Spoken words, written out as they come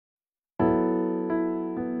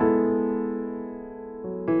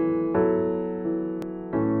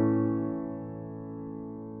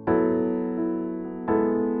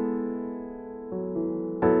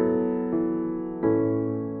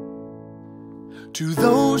To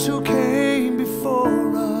those who came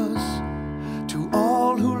before us, to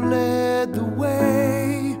all who led the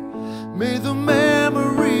way, may the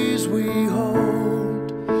memories we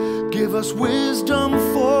hold give us wisdom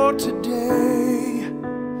for today.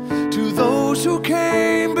 To those who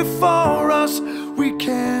came before us, we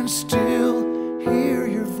can still hear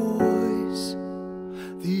your voice.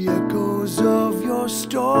 The echoes of your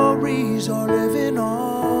stories are living on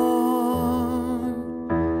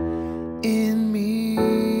in me.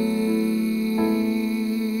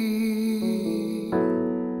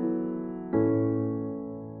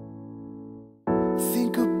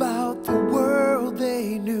 Think about the world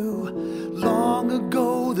they knew long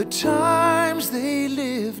ago, the times they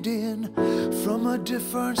lived in, from a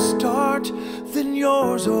different start than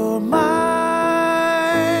yours or mine.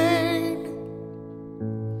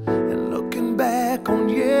 And looking back on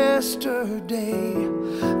yesterday,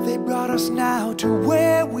 they brought us now to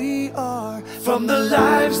where we are. From the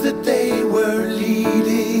lives that they were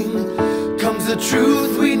leading comes the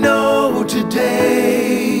truth we know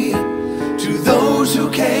today. To those who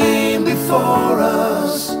came before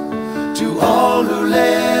us, to all who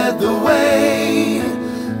led the way,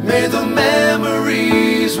 may the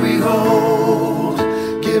memories we hold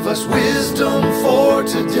give us wisdom for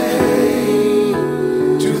today.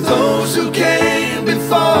 To those who came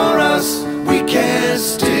before us, we can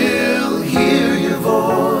still hear your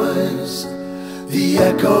voice. The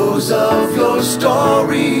echoes of your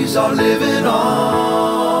stories are living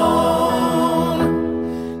on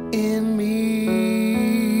in me.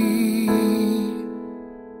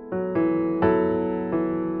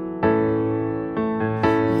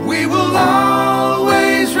 We will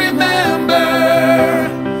always remember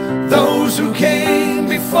those who came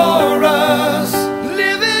before us,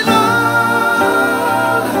 living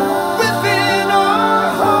on within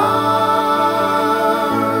our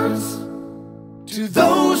hearts. To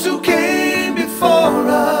those who came before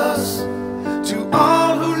us, to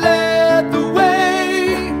all who led the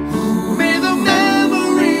way, may the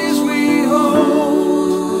memories we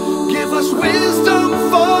hold give us wisdom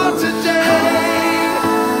for today.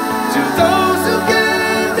 To those who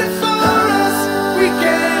came before us, we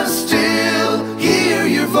can still hear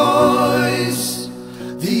your voice.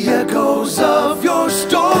 The echoes of your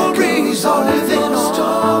stories are living on.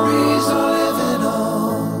 Stories are living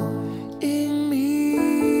on in me.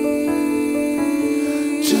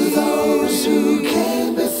 To those who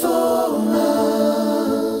came before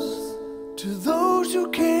us, to those who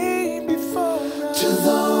came before us, to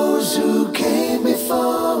those who came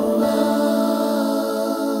before us,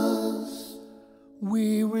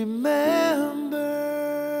 we remember.